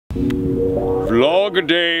Vlog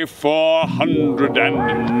day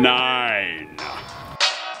 409.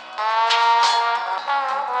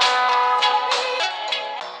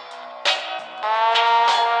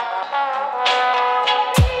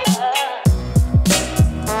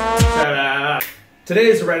 Today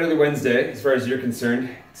is a regular Wednesday, as far as you're concerned.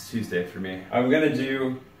 It's Tuesday for me. I'm gonna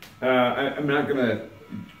do, I'm not gonna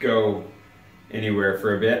go anywhere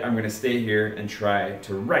for a bit. I'm gonna stay here and try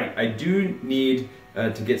to write. I do need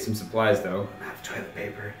to get some supplies though. I have toilet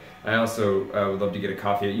paper. I also would love to get a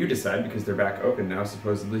coffee at You Decide because they're back open now,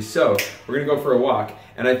 supposedly. So we're gonna go for a walk.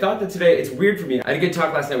 And I thought that today, it's weird for me. I had a good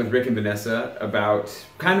talk last night with Rick and Vanessa about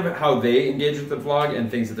kind of how they engage with the vlog and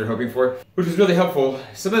things that they're hoping for, which was really helpful.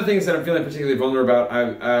 Some of the things that I'm feeling particularly vulnerable about,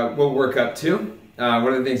 I will work up to.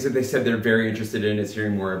 One of the things that they said they're very interested in is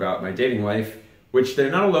hearing more about my dating life, which they're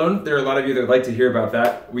not alone. There are a lot of you that would like to hear about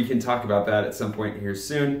that. We can talk about that at some point here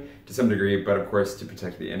soon, to some degree, but of course, to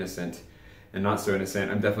protect the innocent and not so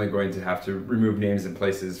innocent, I'm definitely going to have to remove names and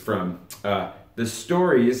places from the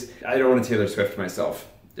stories. I don't want to Taylor Swift myself,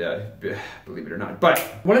 believe it or not. But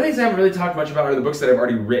one of the things I haven't really talked much about are the books that I've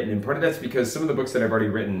already written, and part of that's because some of the books that I've already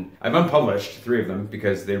written, I've unpublished 3 of them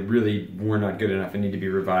because they really were not good enough and need to be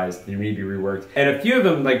revised, they need to be reworked. And a few of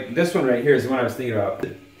them, like this one right here is the one I was thinking about.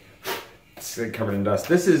 It's covered in dust.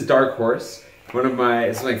 This is Dark Horse, one of my,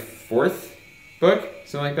 it's like 4th book,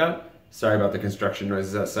 something like that. Sorry about the construction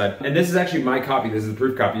noises outside. And this is actually my copy, this is the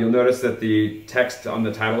proof copy. You'll notice that the text on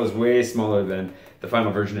the title is way smaller than the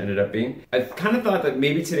final version ended up being. I kind of thought that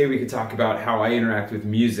maybe today we could talk about how I interact with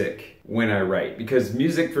music when I write, because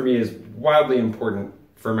music for me is wildly important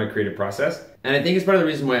for my creative process. And I think it's part of the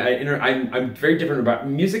reason why I'm very different about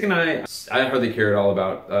music, and I hardly care at all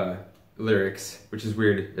about lyrics, which is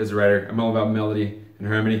weird as a writer. I'm all about melody and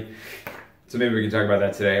harmony. So maybe we can talk about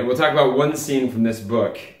that today. And we'll talk about one scene from this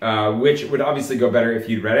book, which would obviously go better if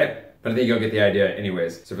you'd read it, but I think you'll get the idea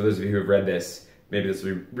anyways. So for those of you who have read this, maybe this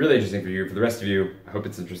will be really interesting for you. For the rest of you, I hope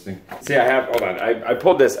it's interesting. See, I have, hold on, I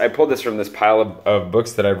pulled this from this pile of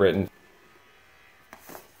books that I've written.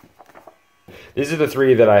 These are the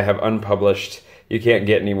 3 that I have unpublished. You can't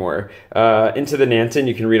get anymore. Into the Nanton,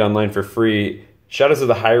 you can read online for free. Shadows of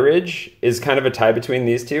the High Ridge is kind of a tie between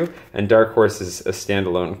these 2, and Dark Horse is a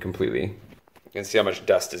standalone completely. You can see how much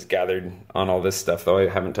dust is gathered on all this stuff, though I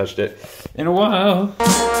haven't touched it in a while.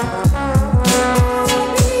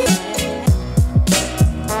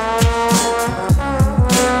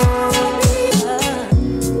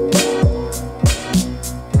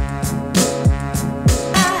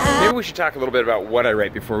 We should talk a little bit about what I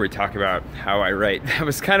write before we talk about how I write. That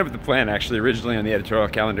was kind of the plan actually originally on the editorial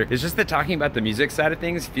calendar. It's just that talking about the music side of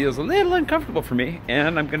things feels a little uncomfortable for me,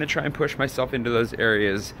 and I'm gonna try and push myself into those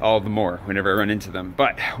areas all the more whenever I run into them.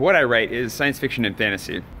 But what I write is science fiction and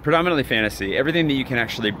fantasy, predominantly fantasy. Everything that you can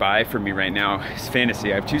actually buy from me right now is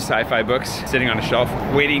fantasy. I have 2 sci-fi books sitting on a shelf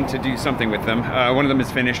waiting to do something with them. One of them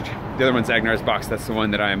is finished. The other one's Agnar's Box. That's the one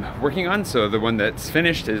that I'm working on. So the one that's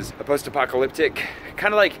finished is a post-apocalyptic,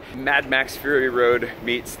 kind of like Mad Max Fury Road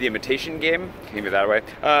meets The Imitation Game, think of it that way.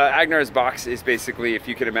 Agnar's Box is basically, if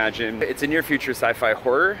you could imagine, it's a near future sci-fi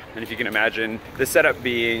horror, and if you can imagine the setup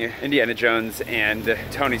being Indiana Jones and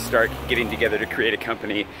Tony Stark getting together to create a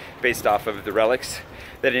company based off of the relics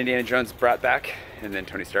that Indiana Jones brought back, and then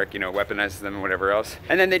Tony Stark, you know, weaponizes them and whatever else.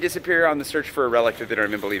 And then they disappear on the search for a relic that they don't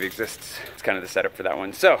even believe exists. It's kind of the setup for that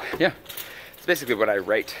one. So, yeah, it's basically what I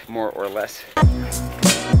write, more or less.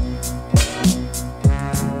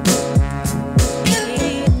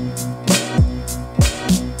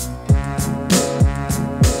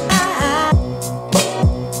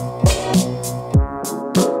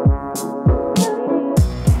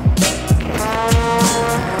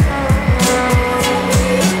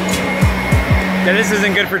 Yeah, this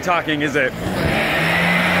isn't good for talking, is it?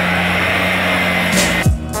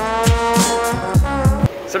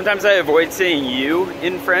 Sometimes I avoid saying you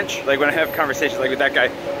in French, like when I have conversations like with that guy.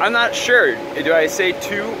 I'm not sure, do I say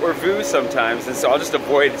tu or vous sometimes, and so I'll just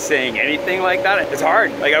avoid saying anything like that. It's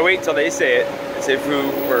hard, like I wait till they say it, I say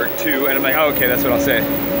vous or tu, and I'm like, oh, okay, that's what I'll say.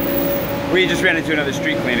 We just ran into another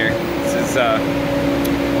street cleaner. This is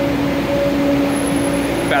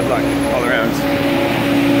bad luck all around.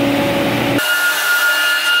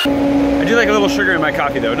 I do like a little sugar in my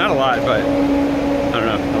coffee though, not a lot, but I don't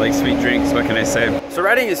know, I like sweet drinks, what can I say? So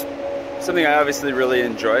writing is something I obviously really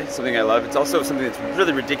enjoy, something I love. It's also something that's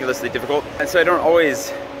really ridiculously difficult, and so I don't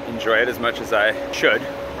always enjoy it as much as I should,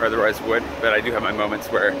 or otherwise would, but I do have my moments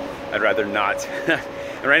where I'd rather not.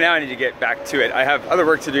 And right now I need to get back to it. I have other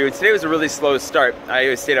work to do. Today was a really slow start.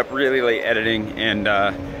 I stayed up really late editing, and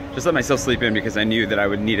just let myself sleep in because I knew that I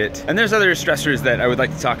would need it. And there's other stressors that I would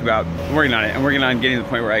like to talk about. I'm working on it. I'm working on getting to the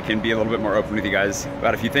point where I can be a little bit more open with you guys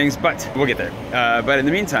about a few things, but we'll get there. But in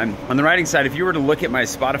the meantime, on the writing side, if you were to look at my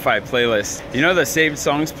Spotify playlist, you know the saved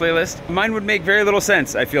songs playlist? Mine would make very little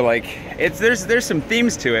sense, I feel like. There's some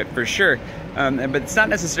themes to it, for sure, but it's not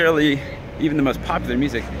necessarily even the most popular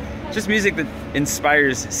music. Just music that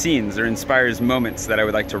inspires scenes or inspires moments that I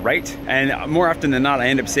would like to write. And more often than not, I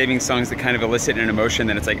end up saving songs that kind of elicit an emotion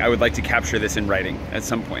that it's like, I would like to capture this in writing at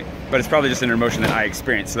some point. But it's probably just an emotion that I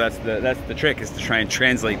experience. So that's the trick, is to try and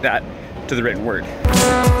translate that to the written word.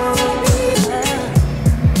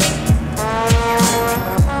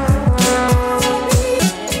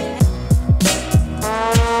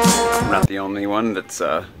 I'm not the only one that's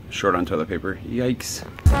short on toilet paper. Yikes.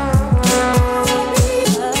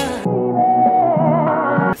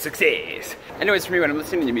 Success. Anyways, for me, when I'm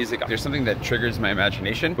listening to music, there's something that triggers my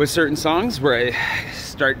imagination with certain songs where I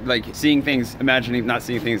start like seeing things, imagining, not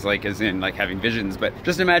seeing things like as in like having visions, but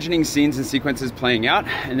just imagining scenes and sequences playing out,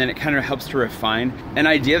 and then it kind of helps to refine an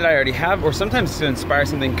idea that I already have, or sometimes to inspire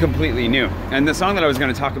something completely new. And the song that I was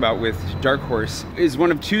going to talk about with Dark Horse is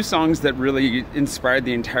one of two songs that really inspired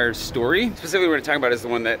the entire story. Specifically, what I'm talking about is the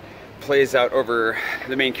one that plays out over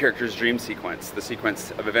the main character's dream sequence, the sequence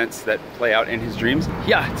of events that play out in his dreams.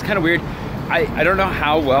 Yeah, it's kind of weird. I don't know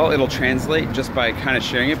how well it'll translate just by kind of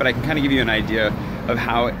sharing it, but I can kind of give you an idea of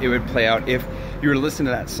how it would play out if you were to listen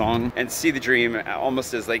to that song and see the dream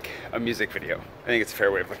almost as like a music video. I think it's a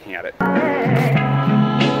fair way of looking at it.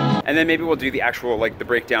 And then maybe we'll do the actual, like the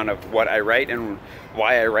breakdown of what I write and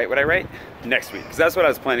why I write what I write next week, because that's what I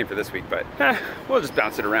was planning for this week, but we'll just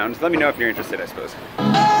bounce it around. Let me know if you're interested, I suppose.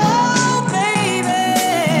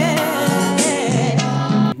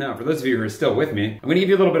 Now, for those of you who are still with me, I'm going to give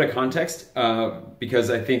you a little bit of context because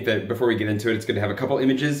I think that before we get into it, it's good to have a couple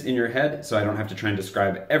images in your head so I don't have to try and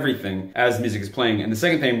describe everything as music is playing. And the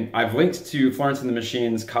second thing, I've linked to Florence and the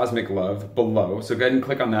Machine's Cosmic Love below, so go ahead and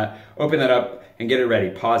click on that, open that up, and get it ready.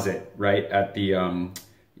 Pause it right at the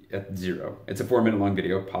at 0. It's a 4-minute long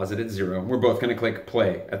video. Pause it at 0. We're both going to click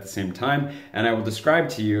play at the same time, and I will describe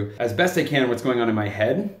to you as best I can what's going on in my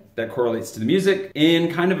head that correlates to the music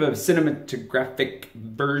in kind of a cinematographic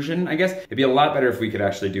version, I guess. It'd be a lot better if we could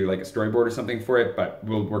actually do like a storyboard or something for it, but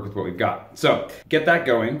we'll work with what we've got. So get that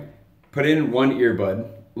going, put in one earbud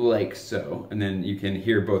like so, and then you can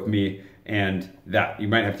hear both me and that. You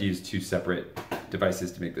might have to use 2 separate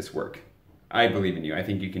devices to make this work. I believe in you. I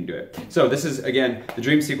think you can do it. So this is, again, the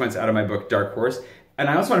dream sequence out of my book, Dark Horse. And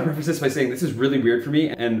I also want to preface this by saying this is really weird for me,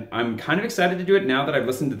 and I'm kind of excited to do it now that I've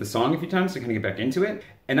listened to the song a few times to kind of get back into it.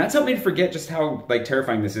 And that's helped me to forget just how like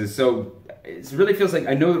terrifying this is. So it really feels like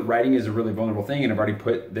I know that writing is a really vulnerable thing, and I've already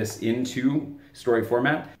put this into story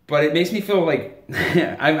format, but it makes me feel like,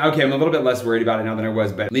 I'm a little bit less worried about it now than I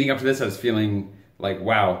was, but leading up to this, I was feeling like,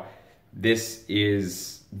 wow, this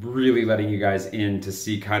is really letting you guys in to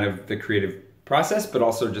see kind of the creative process, but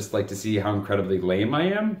also just like to see how incredibly lame I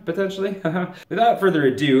am, potentially. Without further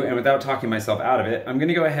ado, and without talking myself out of it, I'm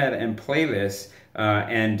gonna go ahead and play this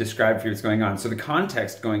and describe for you what's going on. So the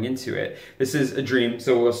context going into it, this is a dream,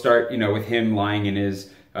 so we'll start, with him lying in his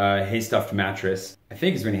hay stuffed mattress. I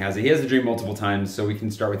think is when he has it. He has the dream multiple times, so we can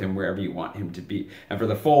start with him wherever you want him to be. And for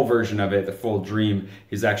the full version of it, the full dream,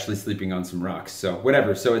 he's actually sleeping on some rocks. So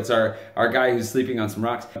whatever. So it's our guy who's sleeping on some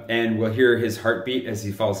rocks, and we'll hear his heartbeat as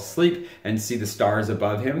he falls asleep and see the stars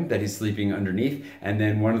above him that he's sleeping underneath. And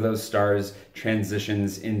then one of those stars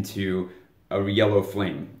transitions into a yellow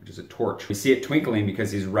flame, which is a torch. We see it twinkling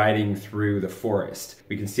because he's riding through the forest.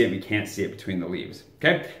 We can see it, we can't see it between the leaves.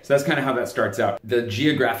 Okay, so that's kind of how that starts out. The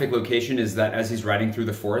geographic location is that as he's riding through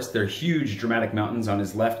the forest, there are huge dramatic mountains on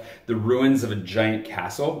his left, the ruins of a giant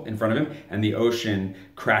castle in front of him, and the ocean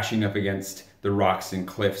crashing up against the rocks and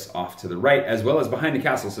cliffs off to the right, as well as behind the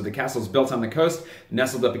castle. So the castle's built on the coast,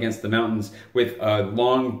 nestled up against the mountains, with a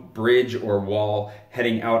long bridge or wall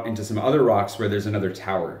heading out into some other rocks where there's another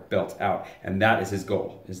tower built out. And that is his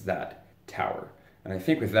goal, is that tower. And I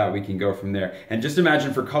think with that, we can go from there. And just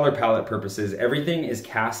imagine, for color palette purposes, everything is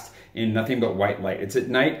cast in nothing but white light. It's at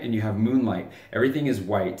night and you have moonlight. Everything is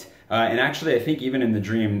white. And actually, I think even in the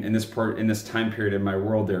dream, in this time period in my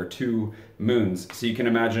world, there are 2 moons. So you can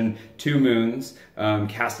imagine 2 moons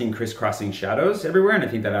casting crisscrossing shadows everywhere, and I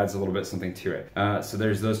think that adds a little bit something to it. So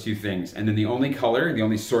there's those 2 things. And then the only color, the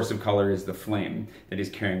only source of color, is the flame that he's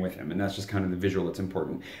carrying with him, and that's just kind of the visual that's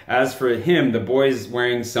important. As for him, the boy's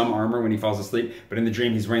wearing some armor when he falls asleep, but in the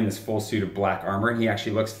dream he's wearing this full suit of black armor, and he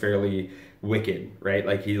actually looks fairly wicked, right?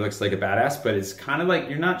 Like he looks like a badass, but it's kind of like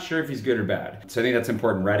you're not sure if he's good or bad. So I think that's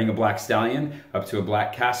important, riding a black stallion up to a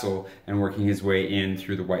black castle and working his way in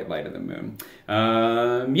through the white light of the moon.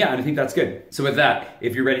 Yeah, and I think that's good. So with that,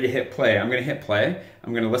 if you're ready to hit play, I'm gonna hit play.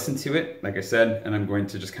 I'm gonna listen to it, like I said, and I'm going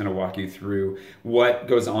to just kind of walk you through what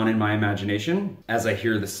goes on in my imagination as I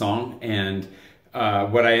hear the song and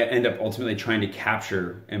what I end up ultimately trying to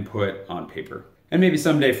capture and put on paper. And maybe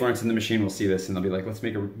someday Florence and the Machine will see this and they'll be like, let's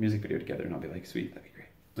make a music video together. And I'll be like, sweet, that'd be great.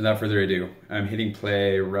 Without further ado, I'm hitting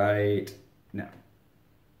play right now.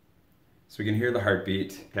 So we can hear the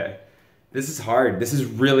heartbeat. Okay, this is hard. This is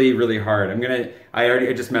really, really hard.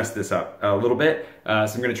 I just messed this up a little bit. So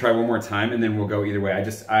I'm gonna try one more time and then we'll go either way.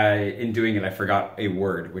 In doing it, I forgot a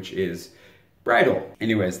word, which is bridal.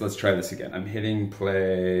 Anyways, let's try this again. I'm hitting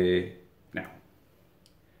play now.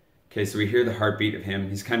 Okay, so we hear the heartbeat of him.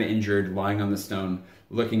 He's kind of injured, lying on the stone,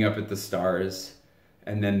 looking up at the stars.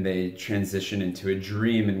 And then they transition into a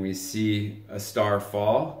dream and we see a star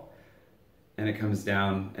fall and it comes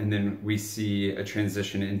down. And then we see a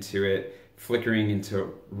transition into it flickering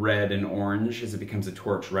into red and orange as it becomes a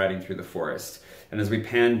torch riding through the forest. And as we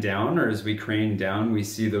pan down, or as we crane down, we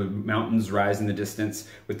see the mountains rise in the distance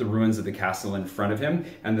with the ruins of the castle in front of him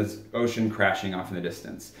and the ocean crashing off in the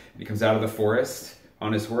distance. And he comes out of the forest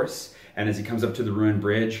on his horse, and as he comes up to the ruined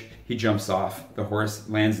bridge, he jumps off. The horse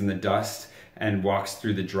lands in the dust and walks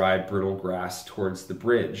through the dry, brittle grass towards the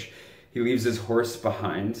bridge. He leaves his horse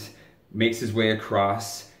behind, makes his way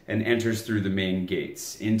across, and enters through the main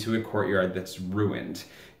gates into a courtyard that's ruined.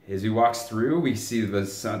 As he walks through, we see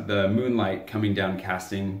the moonlight coming down,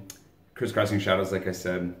 crisscrossing shadows, like I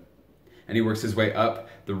said. And he works his way up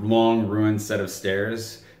the long, ruined set of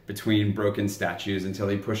stairs between broken statues until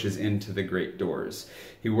he pushes into the great doors.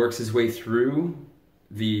 He works his way through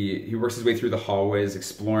the hallways,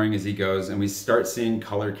 exploring as he goes, and we start seeing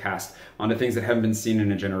color cast onto things that haven't been seen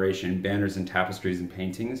in a generation, banners and tapestries and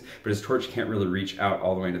paintings, but his torch can't really reach out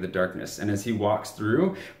all the way into the darkness. And as he walks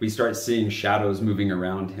through, we start seeing shadows moving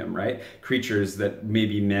around him, right? Creatures that may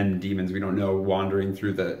be men, demons, we don't know, wandering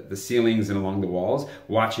through the ceilings and along the walls,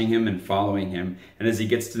 watching him and following him. And as he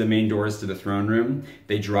gets to the main doors to the throne room,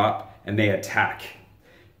 they drop and they attack.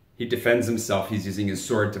 He defends himself. He's using his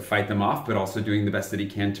sword to fight them off, but also doing the best that he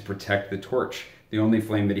can to protect the torch, the only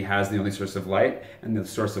flame that he has, the only source of light, and the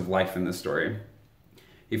source of life in the story.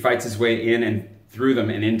 He fights his way in and through them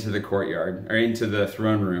and into the courtyard, or into the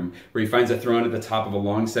throne room, where he finds a throne at the top of a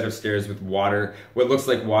long set of stairs with water, what looks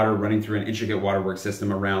like water running through an intricate waterwork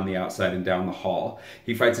system around the outside and down the hall.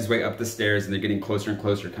 He fights his way up the stairs and they're getting closer and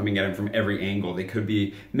closer, coming at him from every angle. They could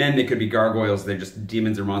be men, they could be gargoyles, they're just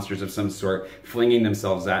demons or monsters of some sort, flinging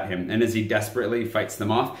themselves at him. And as he desperately fights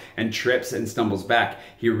them off and trips and stumbles back,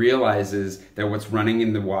 he realizes that what's running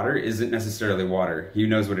in the water isn't necessarily water. He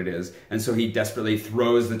knows what it is. And so he desperately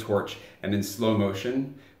throws the torch, and in slow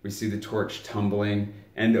motion, we see the torch tumbling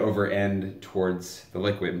end over end towards the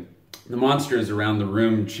liquid. The monsters around the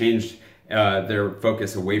room changed their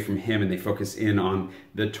focus away from him and they focus in on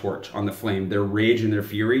the torch, on the flame. Their rage and their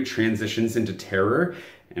fury transitions into terror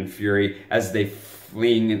and fury as they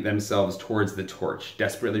fling themselves towards the torch,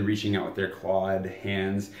 desperately reaching out with their clawed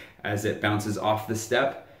hands as it bounces off the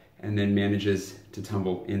step and then manages to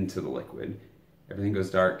tumble into the liquid. Everything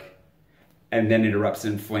goes dark, and then it erupts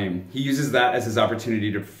in flame. He uses that as his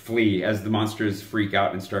opportunity to flee as the monsters freak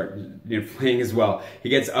out and start fleeing as well. He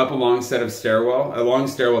gets up a long stairwell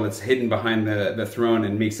that's hidden behind the throne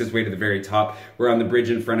and makes his way to the very top, where on the bridge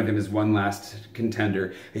in front of him is one last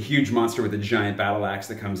contender, a huge monster with a giant battle axe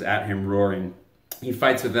that comes at him roaring. He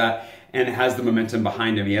fights with that and has the momentum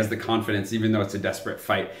behind him. He has the confidence, even though it's a desperate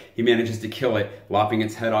fight. He manages to kill it, lopping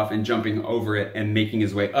its head off and jumping over it and making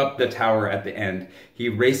his way up the tower at the end. He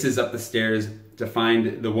races up the stairs to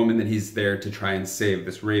find the woman that he's there to try and save,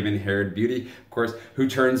 this raven-haired beauty, of course, who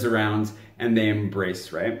turns around and they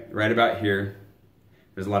embrace, right? Right about here.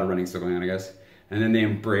 There's a lot of running still going on, I guess. And then they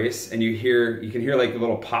embrace, and you can hear like the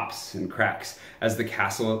little pops and cracks as the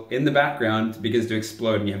castle in the background begins to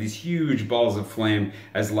explode, and you have these huge balls of flame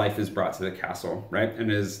as life is brought to the castle, right?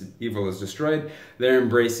 And as evil is destroyed, they're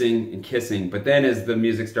embracing and kissing. But then as the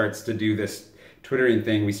music starts to do this twittering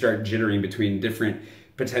thing, we start jittering between different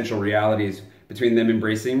potential realities, between them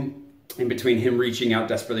embracing and between him reaching out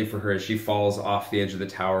desperately for her as she falls off the edge of the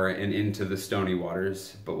tower and into the stony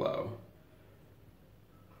waters below.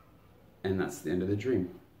 And that's the end of the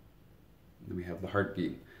dream. And we have the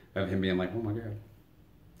heartbeat of him being like, oh my God.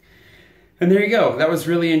 And there you go. That was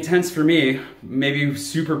really intense for me. Maybe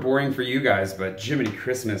super boring for you guys, but Jiminy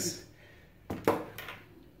Christmas.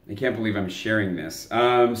 I can't believe I'm sharing this.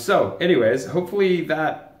 So anyways, hopefully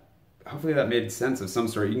that hopefully that made sense of some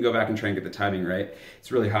sort. You can go back and try and get the timing right.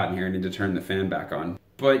 It's really hot in here. I need to turn the fan back on.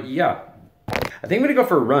 But yeah, I think I'm gonna go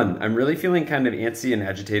for a run. I'm really feeling kind of antsy and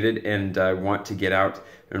agitated, and I want to get out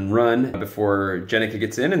and run before Jenica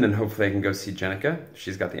gets in, and then hopefully I can go see Jenica.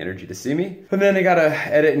 She's got the energy to see me. And then I gotta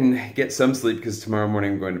edit and get some sleep because tomorrow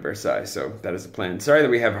morning I'm going to Versailles, so that is the plan. Sorry that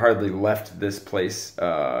we have hardly left this place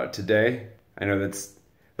today. I know that's,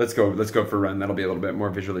 let's go for a run. That'll be a little bit more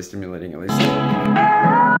visually stimulating at least.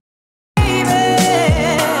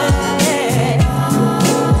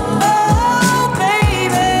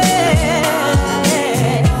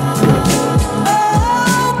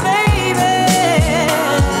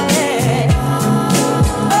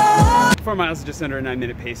 Miles just under a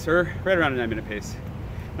 9-minute pace, or right around a 9-minute pace.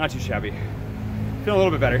 Not too shabby. Feeling a little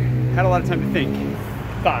bit better. Had a lot of time to think.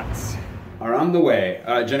 Thoughts are on the way.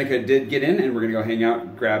 Jenica did get in, and we're gonna go hang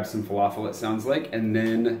out, grab some falafel, it sounds like, and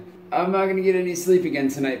then I'm not gonna get any sleep again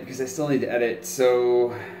tonight because I still need to edit.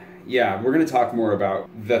 So yeah, we're gonna talk more about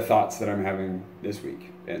the thoughts that I'm having this week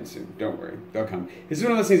and soon. Don't worry, they'll come. This is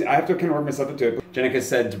one of those things I have to kind of work myself up to it. Jenica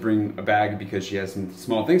said to bring a bag because she has some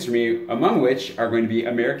small things for me, among which are going to be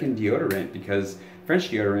American deodorant because French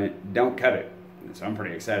deodorant don't cut it. So I'm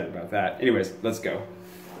pretty excited about that. Anyways, let's go.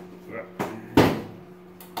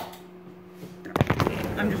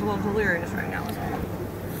 I'm just a little delirious right now.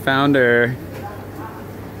 Found her.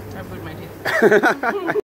 I put my teeth.